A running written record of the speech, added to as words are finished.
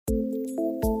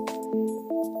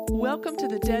Welcome to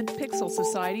the Dead Pixel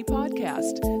Society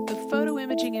podcast, the photo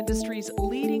imaging industry's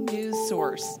leading news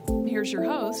source. Here's your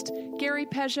host, Gary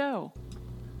Peugeot.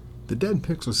 The Dead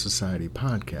Pixel Society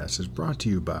podcast is brought to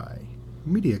you by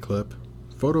MediaClip,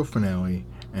 Photo Finale,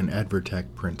 and Advertech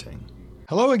Printing.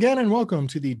 Hello again and welcome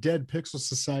to the Dead Pixel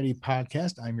Society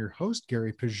podcast. I'm your host,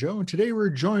 Gary Peugeot, and today we're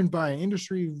joined by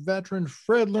industry veteran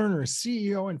Fred Lerner,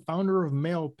 CEO and founder of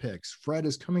MailPix. Fred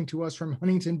is coming to us from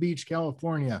Huntington Beach,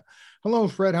 California. Hello,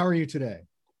 Fred. How are you today?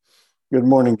 Good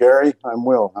morning, Gary. I'm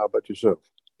well. How about yourself?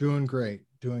 Doing great.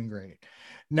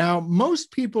 Now,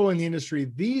 most people in the industry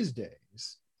these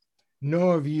days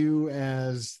know of you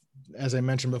as I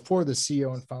mentioned before, the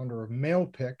CEO and founder of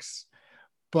MailPix.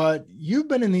 But you've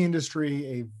been in the industry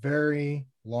a very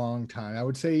long time. I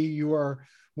would say you are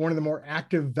one of the more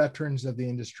active veterans of the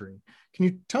industry. Can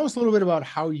you tell us a little bit about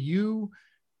how you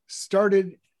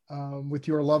started with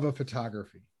your love of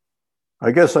photography?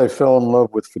 I guess I fell in love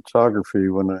with photography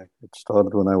it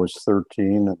started when I was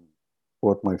 13 and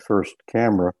bought my first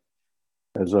camera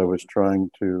as I was trying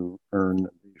to earn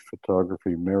the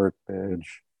photography merit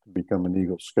badge to become an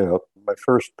Eagle Scout. My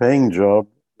first paying job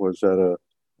was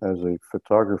as a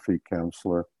photography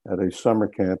counselor at a summer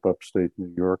camp upstate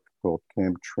New York called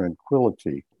Camp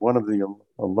Tranquility. One of the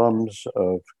alums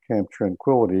of Camp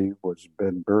Tranquility was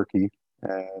Ben Berkey,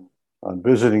 and on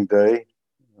visiting day,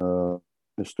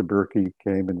 Mr. Berkey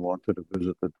came and wanted to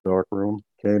visit the darkroom,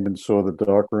 came and saw the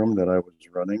darkroom that I was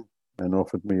running and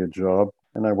offered me a job.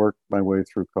 And I worked my way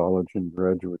through college and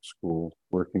graduate school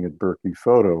working at Berkey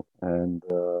Photo. And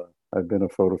I've been a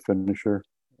photo finisher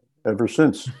ever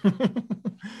since.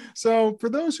 So for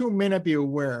those who may not be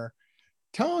aware,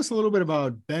 tell us a little bit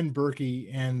about Ben Berkey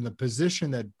and the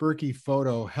position that Berkey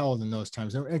Photo held in those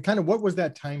times, and kind of what was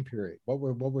that time period? What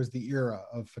was the era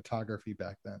of photography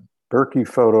back then? Berkey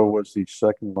Photo was the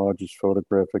second largest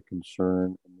photographic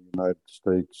concern in the United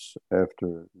States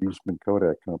after Eastman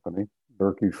Kodak Company.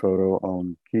 Berkey Photo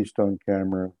owned Keystone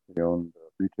Camera. They owned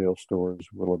retail stores,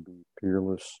 Willoughby,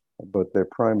 Peerless, but their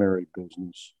primary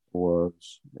business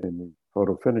was in the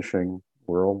photo finishing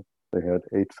world. They had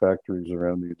 8 factories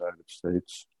around the United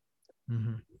States.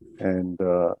 Mm-hmm. And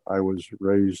I was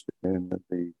raised in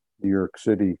the New York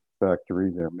City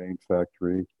factory, their main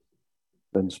factory,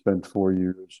 then spent 4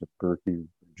 years at Berkey,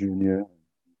 Virginia,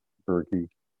 Berkey,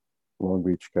 Long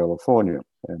Beach, California,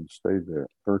 and stayed there.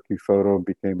 Berkey Photo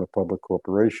became a public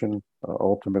corporation,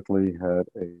 ultimately had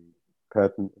a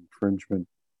patent infringement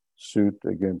suit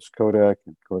against Kodak,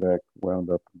 and Kodak wound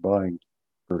up buying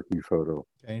Berkey Photo.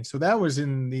 Okay, so that was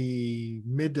in the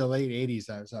mid to late 80s,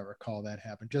 as I recall, that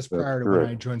happened, just That's prior to correct.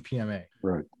 when I joined PMA.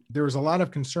 Right. There was a lot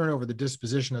of concern over the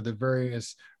disposition of the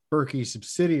various Berkey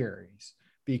subsidiaries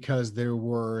because there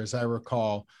were, as I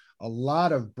recall, a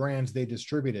lot of brands they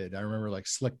distributed. I remember like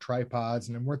Slick Tripods,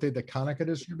 and then weren't they the Konica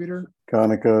distributor?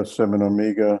 Konica, Semin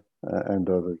Omega, and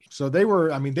others. So they were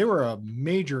a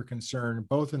major concern,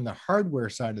 both in the hardware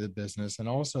side of the business and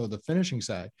also the finishing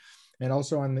side, and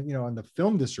also on the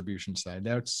film distribution side.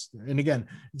 And again,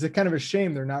 it's a kind of a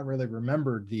shame they're not really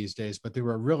remembered these days, but they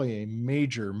were really a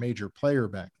major player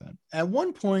back then. At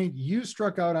one point, you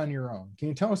struck out on your own. Can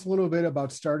you tell us a little bit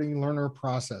about starting Lerner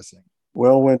Processing?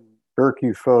 Well, when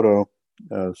Berkey Photo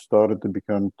started to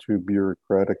become too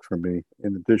bureaucratic for me,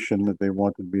 in addition, they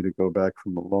wanted me to go back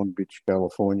from Long Beach,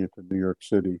 California to New York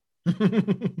City.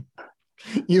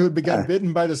 You got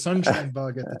bitten by the sunshine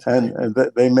bug at the time. And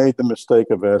they made the mistake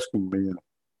of asking me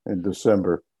in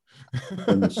December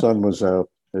when the sun was out.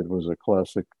 It was a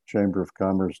classic Chamber of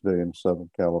Commerce day in Southern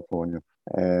California.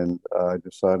 And I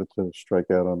decided to strike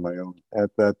out on my own.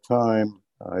 At that time,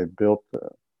 I built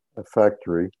a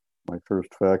factory, my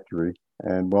first factory.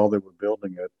 And while they were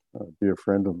building it, a dear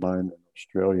friend of mine in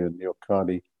Australia, Neil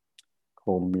Cotty,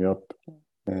 called me up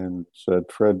and said,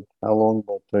 "Fred, how long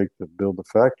will it take to build a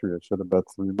factory?" I said, "About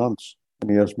 3 months." And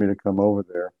he asked me to come over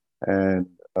there. And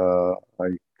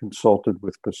I consulted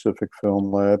with Pacific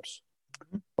Film Labs.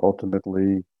 Mm-hmm.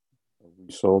 Ultimately,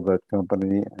 we sold that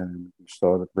company and we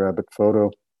started Rabbit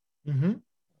Photo. Mm-hmm.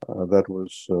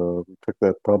 We took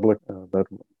that public. That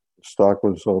stock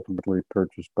was ultimately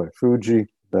purchased by Fuji.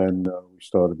 Then we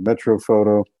started Metro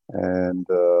Photo, and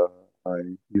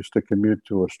I used to commute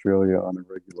to Australia on a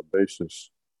regular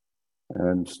basis.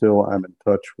 And still I'm in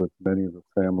touch with many of the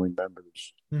family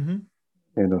members mm-hmm.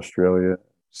 in Australia.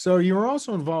 So you were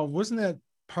also involved, wasn't that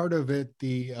part of it?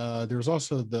 There was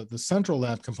also the central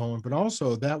lab component, but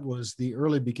also that was the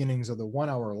early beginnings of the 1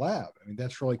 hour lab. I mean,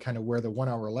 that's really kind of where the 1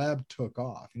 hour lab took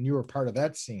off. And you were part of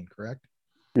that scene, correct?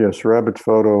 Yes, Rabbit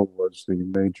Photo was the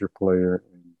major player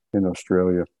in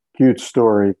Australia. Huge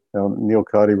story. Neil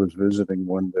Cotty was visiting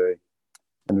one day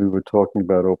and we were talking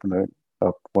about opening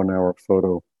up 1-hour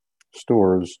photo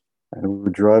stores. And we were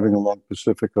driving along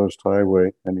Pacific Coast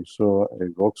Highway, and he saw a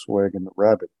Volkswagen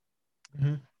Rabbit.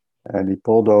 Mm-hmm. And he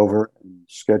pulled over and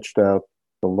sketched out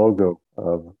the logo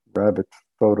of Rabbit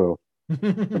Photo,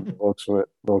 the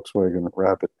Volkswagen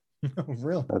Rabbit. Oh,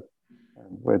 really?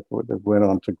 And it went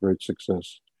on to great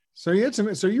success. So you had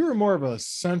some. So you were more of a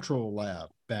central lab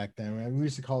back then. We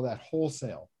used to call that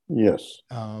wholesale. Yes.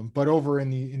 But over in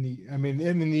the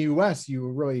U.S.,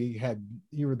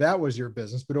 that was your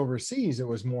business. But overseas, it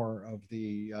was more of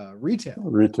the retail.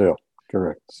 Retail,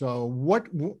 correct. So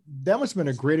that must have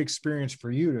been a great experience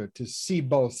for you to see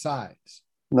both sides.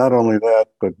 Not only that,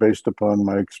 but based upon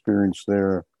my experience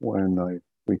there, when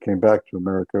we came back to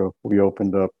America, we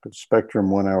opened up Spectrum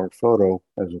 1-hour photo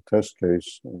as a test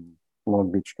case in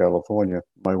Long Beach, California.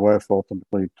 My wife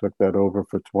ultimately took that over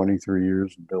for 23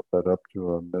 years and built that up to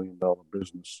 $1 million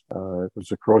business. It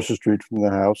was across the street from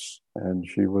the house, and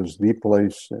she was the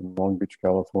place in Long Beach,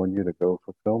 California to go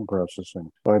for film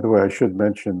processing. By the way, I should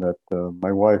mention that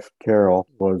my wife, Carol,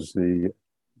 was the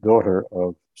daughter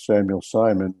of Samuel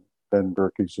Simon, Ben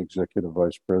Berkey's executive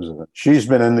vice president. She's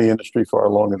been in the industry far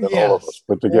longer than all of us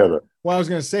put together. Well, I was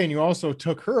going to say, and you also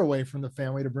took her away from the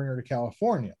family to bring her to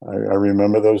California. I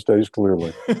remember those days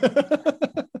clearly.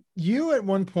 You at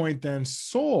one point then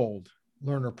sold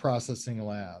Lerner Processing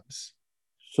Labs.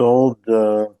 Sold,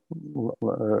 the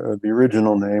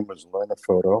original name was Lerner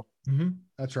Photo. Mm-hmm.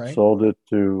 That's right. Sold it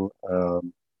to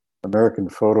American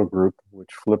Photo Group,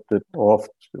 which flipped it off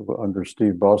under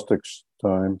Steve Bostic's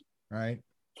time. Right.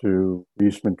 To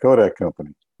Eastman Kodak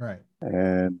Company. Right.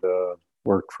 And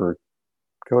worked for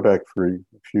Kodak for a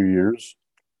few years.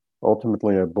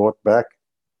 Ultimately, I bought back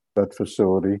that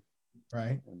facility.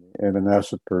 Right. And an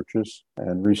asset purchase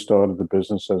and restarted the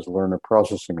business as Lerner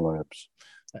Processing Labs.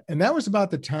 And that was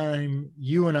about the time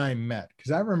you and I met,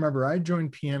 because I remember I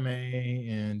joined PMA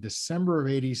in December of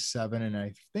 87, and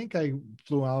I think I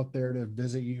flew out there to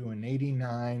visit you in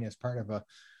 89 as part of a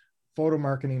photo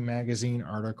marketing magazine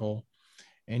article.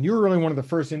 And you were really one of the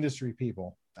first industry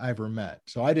people I ever met.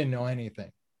 So I didn't know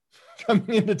anything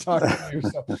coming in to talk to you.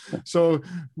 So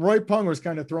Roy Pung was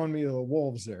kind of throwing me to the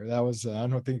wolves there. That was, I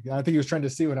think he was trying to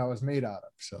see what I was made out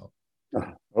of. So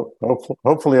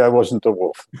hopefully I wasn't a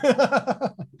wolf.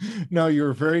 No, you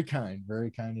were very kind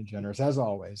and generous as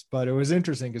always. But it was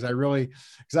interesting because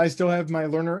I still have my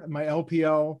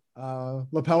LPL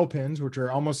lapel pins, which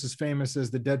are almost as famous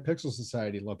as the Dead Pixel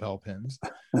Society lapel pins.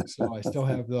 So I still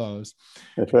have those.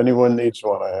 If anyone needs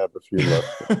one, I have a few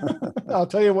left. I'll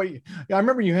tell you what. I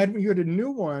remember you had a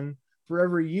new one for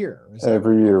every year.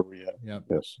 Every year we have. Yep.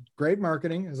 Yes. Great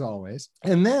marketing as always.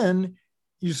 And then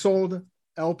you sold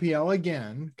LPL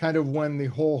again, kind of when the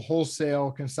whole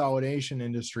wholesale consolidation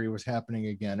industry was happening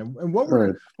again. And what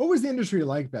was the industry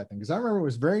like back then? Because I remember it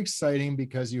was very exciting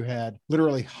because you had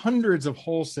literally hundreds of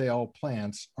wholesale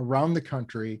plants around the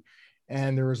country.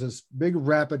 And there was this big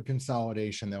rapid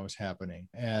consolidation that was happening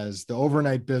as the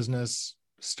overnight business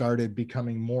started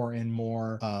becoming more and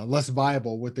more less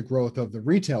viable with the growth of the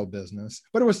retail business,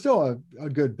 but it was still a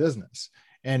good business.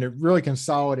 And it really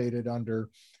consolidated under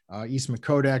Eastman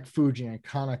Kodak, Fuji, and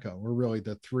Konica were really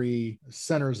the three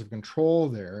centers of control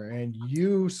there. And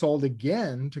you sold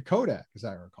again to Kodak, as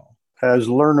I recall. As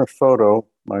Lerner Photo,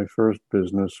 my first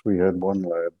business, we had one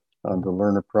lab. Under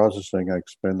Lerner Processing, I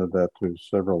expanded that to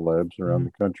several labs around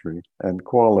the country. And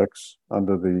Qualix,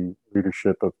 under the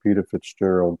leadership of Peter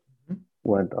Fitzgerald,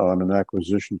 went on an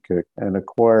acquisition kick and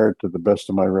acquired, to the best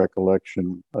of my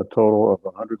recollection, a total of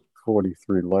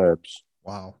 143 labs.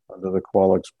 Wow. Under the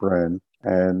Qualix brand.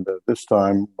 And this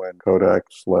time, when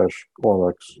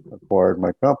Kodak/Qualix acquired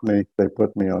my company, they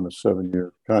put me on a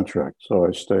 7-year contract. So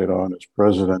I stayed on as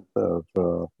president of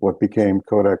what became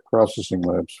Kodak Processing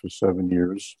Labs for 7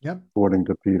 years, according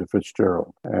to Peter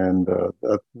Fitzgerald. And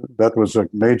that was a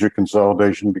major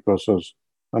consolidation because those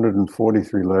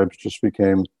 143 labs just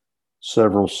became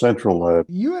several central labs.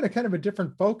 You had a kind of a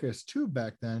different focus too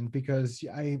back then, because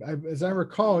as I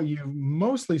recall, you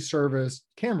mostly serviced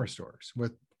camera stores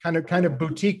with kind of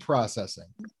boutique processing.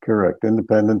 Correct.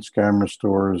 Independence camera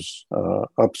stores,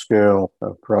 upscale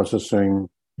processing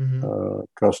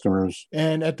customers.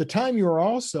 And at the time, you were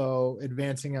also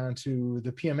advancing onto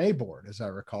the PMA board, as I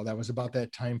recall. That was about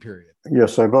that time period.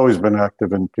 Yes, I've always been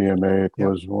active in PMA. It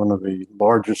was one of the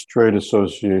largest trade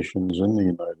associations in the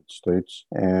United States.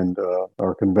 And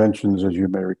our conventions, as you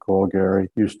may recall, Gary,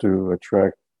 used to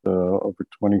attract over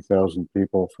 20,000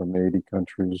 people from 80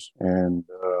 countries. And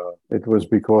it was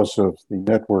because of the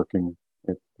networking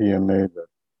at PMA that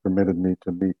permitted me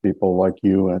to meet people like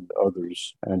you and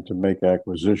others and to make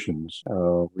acquisitions.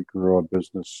 We grew our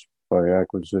business by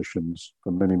acquisitions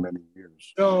for many, many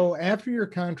years. So after your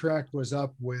contract was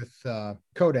up with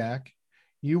Kodak,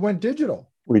 you went digital.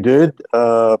 We did.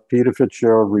 Peter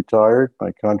Fitzgerald retired.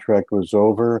 My contract was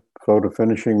over. Photo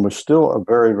finishing was still a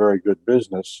very, very good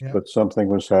business, Yeah. but something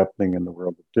was happening in the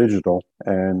world of digital.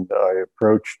 And I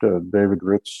approached David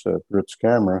Ritz at Ritz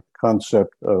Camera,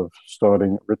 concept of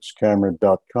starting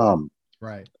ritzcamera.com.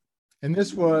 Right. And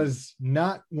this was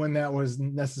not when that was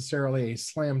necessarily a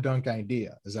slam dunk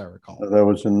idea, as I recall. That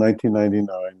was in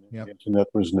 1999. Yep. The internet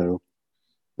was new.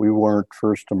 We weren't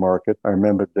first to market. I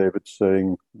remember David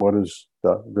saying, what is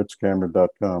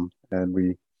ritzcamera.com? And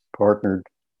we partnered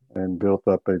and built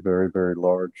up a very, very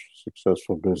large,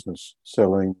 successful business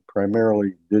selling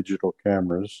primarily digital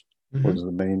cameras was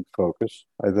the main focus.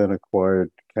 I then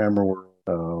acquired Camera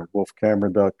World,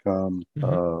 wolfcamera.com,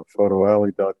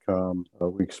 photoalley.com.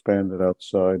 We expanded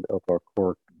outside of our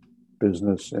core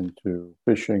business into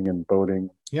fishing and boating.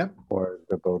 Yep. Acquired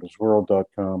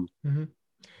theboatersworld.com. Mm-hmm.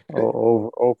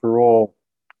 Overall,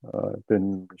 I've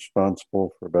been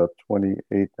responsible for about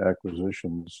 28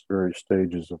 acquisitions, various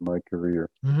stages of my career.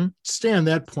 Mm-hmm. Stay on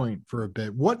that point for a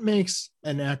bit. What makes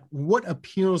what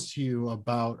appeals to you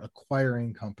about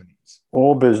acquiring companies?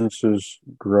 All businesses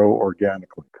grow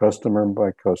organically, customer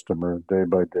by customer, day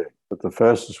by day. But the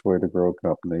fastest way to grow a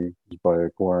company is by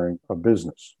acquiring a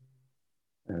business.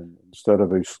 And instead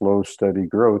of a slow, steady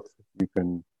growth, you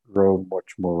can grow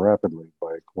much more rapidly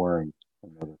by acquiring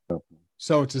another company.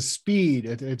 So it's a speed.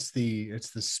 It's the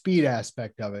speed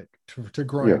aspect of it to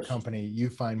growing a company you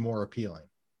find more appealing.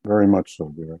 Very much so,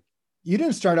 Gary. You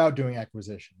didn't start out doing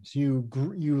acquisitions. You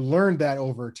learned that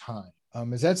over time.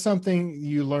 Is that something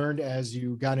you learned as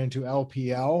you got into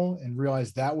LPL and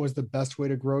realized that was the best way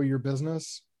to grow your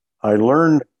business? I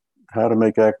learned how to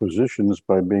make acquisitions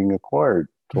by being acquired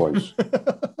twice.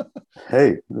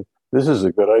 Hey, this is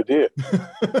a good idea.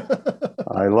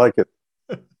 I like it.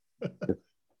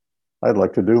 I'd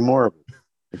like to do more of it,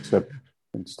 except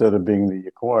instead of being the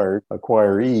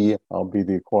acquiree, I'll be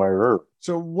the acquirer.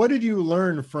 So what did you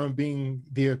learn from being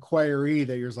the acquiree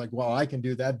that you're like, well, I can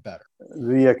do that better?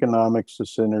 The economics, the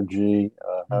synergy,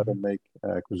 how to make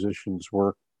acquisitions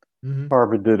work.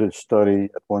 Harvard did a study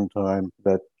at one time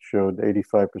that showed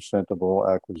 85% of all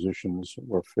acquisitions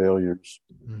were failures.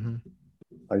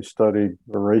 I studied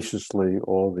voraciously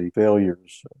all the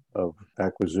failures of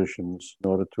acquisitions in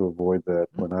order to avoid that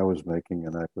when I was making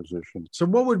an acquisition. So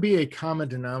what would be a common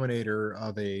denominator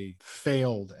of a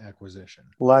failed acquisition?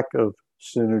 Lack of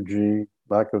synergy,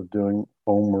 lack of doing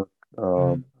homework,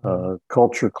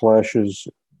 culture clashes,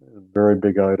 very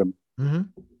big item.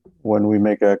 When we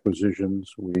make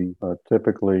acquisitions, we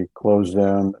typically close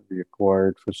down the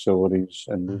acquired facilities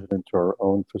and move it into our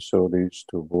own facilities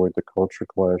to avoid the culture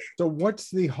clash. So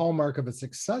what's the hallmark of a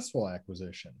successful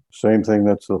acquisition? Same thing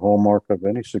that's the hallmark of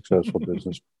any successful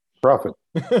business, profit.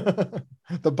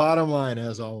 The bottom line,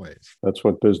 as always. That's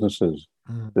what business is.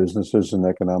 Business is an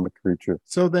economic creature.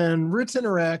 So then Ritz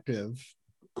Interactive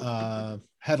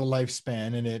had a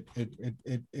lifespan and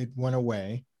it went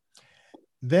away.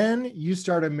 Then you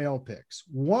started MailPix.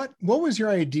 What was your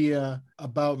idea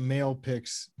about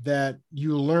MailPix that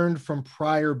you learned from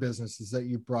prior businesses that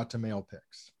you brought to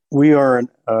MailPix? We are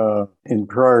in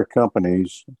prior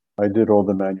companies. I did all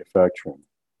the manufacturing.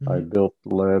 I built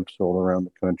labs all around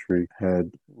the country,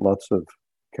 had lots of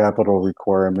capital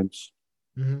requirements,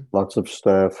 lots of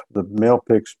staff. The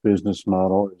MailPix business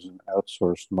model is an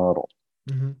outsourced model.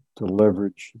 To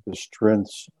leverage the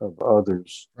strengths of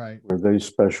others where they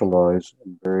specialize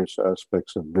in various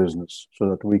aspects of business so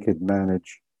that we could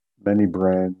manage many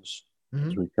brands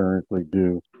as we currently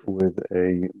do with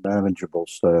a manageable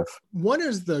staff. What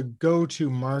is the go-to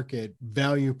market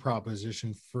value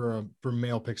proposition for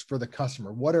MailPix for the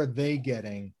customer? What are they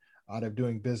getting out of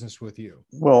doing business with you?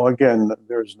 Well, again,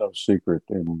 there's no secret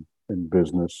in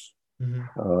business.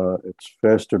 It's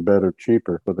faster, better,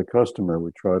 cheaper for the customer. We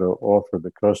try to offer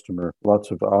the customer lots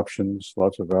of options,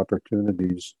 lots of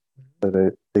opportunities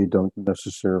that they don't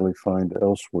necessarily find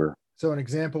elsewhere. So an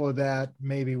example of that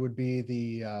maybe would be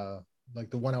the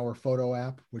 1 hour photo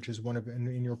app, which is one of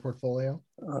in your portfolio.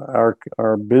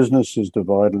 Our business is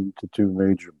divided into two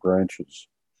major branches.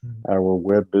 Our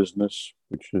web business,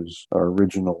 which is our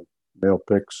original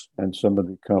MailPix, and some of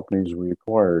the companies we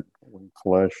acquired,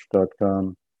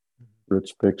 Flash.com,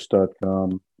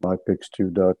 ritzpix.com,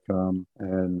 mypix2.com,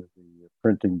 and the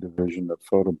printing division of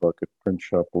PhotoBucket,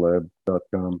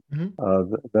 printshoplab.com.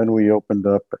 Then we opened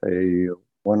up a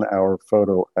 1 hour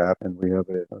photo app, and we have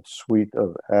a suite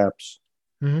of apps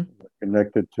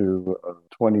connected to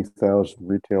 20,000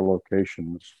 retail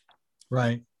locations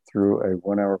through a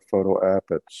 1 hour photo app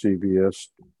at CVS,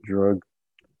 Drug,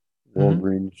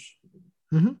 Walgreens,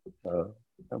 Mm-hmm.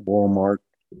 Walmart,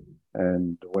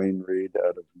 and Dwayne Reed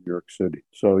out of New York City.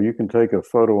 So you can take a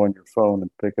photo on your phone and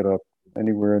pick it up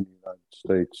anywhere in the United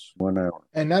States, 1 hour.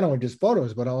 And not only just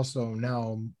photos, but also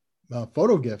now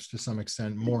photo gifts to some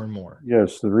extent, more and more.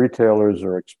 Yes, the retailers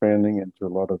are expanding into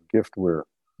a lot of giftware.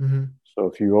 Mm-hmm. So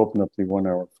if you open up the 1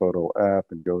 hour photo app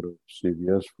and go to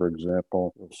CVS, for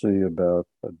example, you'll see about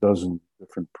a dozen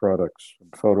different products,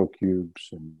 photo cubes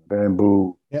and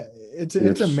bamboo. Yeah, it's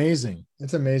amazing.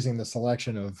 It's amazing the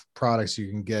selection of products you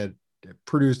can get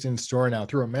produced in store now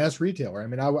through a mass retailer. I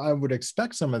mean, I would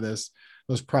expect some of those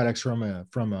products from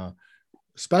a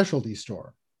specialty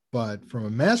store, but from a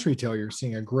mass retailer, you're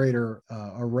seeing a greater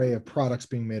array of products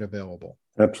being made available.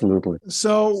 Absolutely.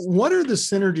 So what are the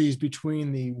synergies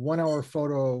between the 1 hour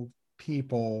photo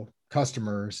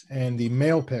customers and the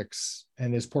MailPix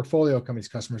and his portfolio company's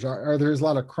customers? Are there a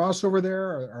lot of crossover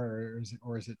there,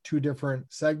 or is it two different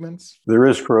segments? There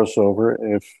is crossover.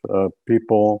 If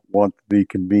people want the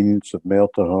convenience of mail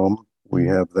to home, we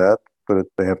have that, but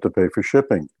they have to pay for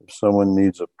shipping. If someone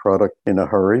needs a product in a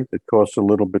hurry, it costs a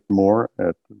little bit more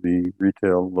at the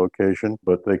retail location,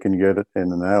 but they can get it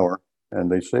in an hour and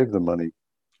they save the money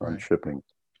on shipping.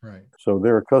 Right. So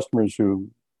there are customers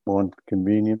who want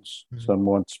convenience, some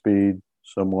want speed,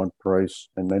 some want price,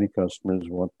 and many customers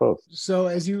want both. So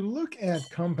as you look at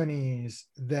companies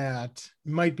that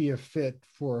might be a fit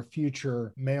for a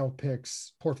future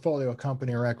MailPix portfolio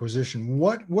company or acquisition,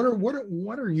 what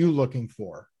are you looking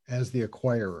for as the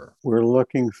acquirer? We're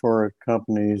looking for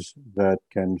companies that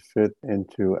can fit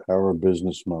into our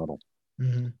business model,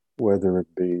 whether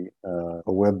it be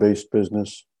a web-based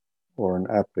business or an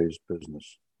app-based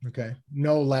business. Okay.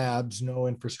 No labs, no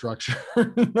infrastructure.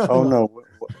 No.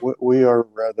 We are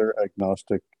rather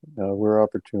agnostic. We're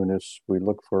opportunists. We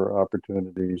look for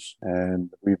opportunities,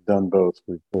 and we've done both.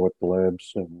 We've bought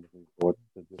labs and we've bought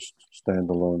just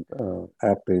standalone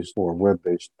app-based or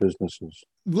web-based businesses.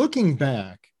 Looking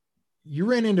back, you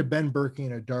ran into Ben Berkey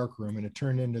in a dark room, and it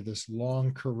turned into this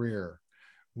long career,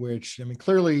 which, I mean,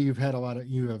 clearly you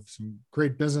have some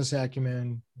great business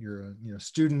acumen. You're a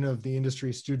student of the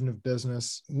industry, student of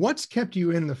business. What's kept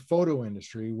you in the photo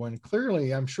industry when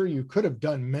clearly I'm sure you could have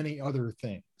done many other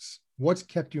things? What's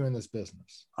kept you in this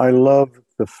business? I love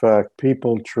the fact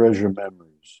people treasure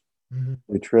memories.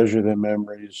 They treasure their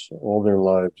memories all their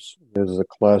lives. There's a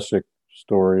classic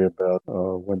story about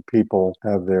when people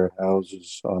have their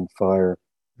houses on fire,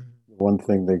 one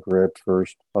thing they grab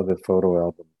first are the photo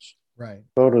albums. Right.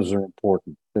 Photos are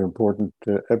important. They're important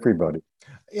to everybody.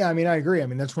 Yeah, I mean, I agree. I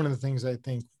mean, that's one of the things I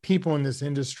think people in this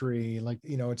industry,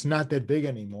 it's not that big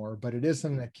anymore, but it is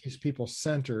something that keeps people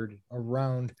centered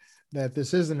around that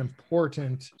this is an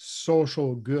important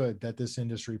social good that this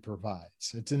industry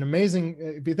provides. It's an amazing,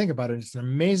 if you think about it, it's an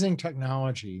amazing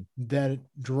technology that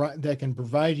can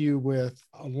provide you with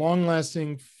a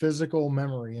long-lasting physical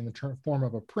memory in the form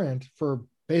of a print for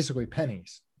basically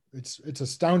pennies. It's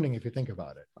astounding if you think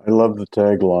about it. I love the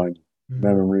tagline,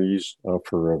 memories of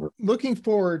forever. Looking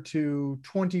forward to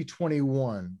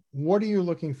 2021, what are you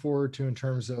looking forward to in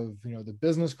terms of, the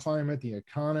business climate, the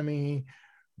economy,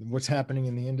 what's happening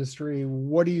in the industry?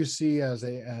 What do you see as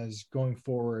going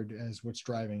forward as what's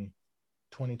driving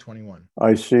 2021?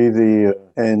 I see the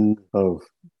end of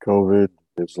COVID.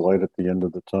 There's light at the end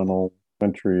of the tunnel.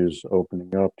 Country is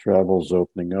opening up, travel's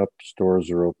opening up,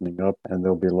 stores are opening up, and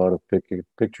there'll be a lot of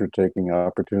picture-taking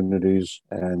opportunities,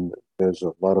 and there's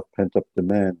a lot of pent-up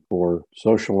demand for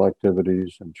social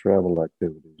activities and travel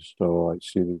activities. So I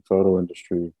see the photo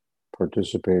industry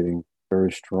participating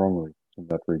very strongly in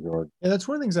that regard. And that's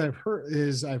one of the things I've heard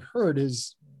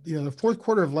is the fourth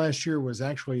quarter of last year was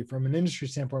actually, from an industry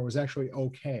standpoint, was actually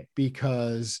okay,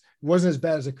 because it wasn't as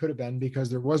bad as it could have been,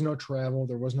 because there was no travel,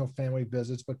 there was no family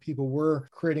visits, but people were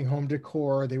creating home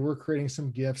decor, they were creating some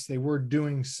gifts, they were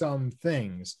doing some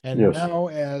things. And now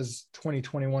as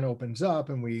 2021 opens up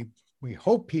and we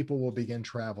hope people will begin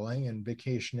traveling and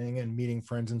vacationing and meeting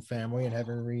friends and family and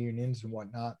having reunions and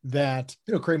whatnot, that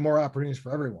create more opportunities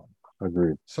for everyone.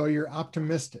 Agreed. So you're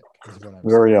optimistic, is what I'm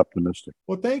Very saying. optimistic.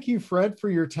 Well, thank you, Fred,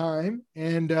 for your time,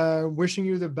 and wishing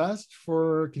you the best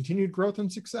for continued growth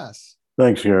and success.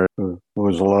 Thanks, Gary. It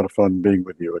was a lot of fun being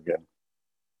with you again.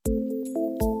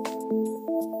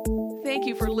 Thank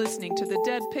you for listening to the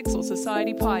Dead Pixel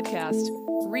Society podcast.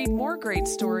 Read more great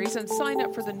stories and sign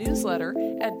up for the newsletter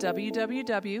at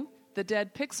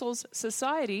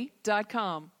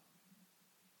www.thedeadpixelssociety.com.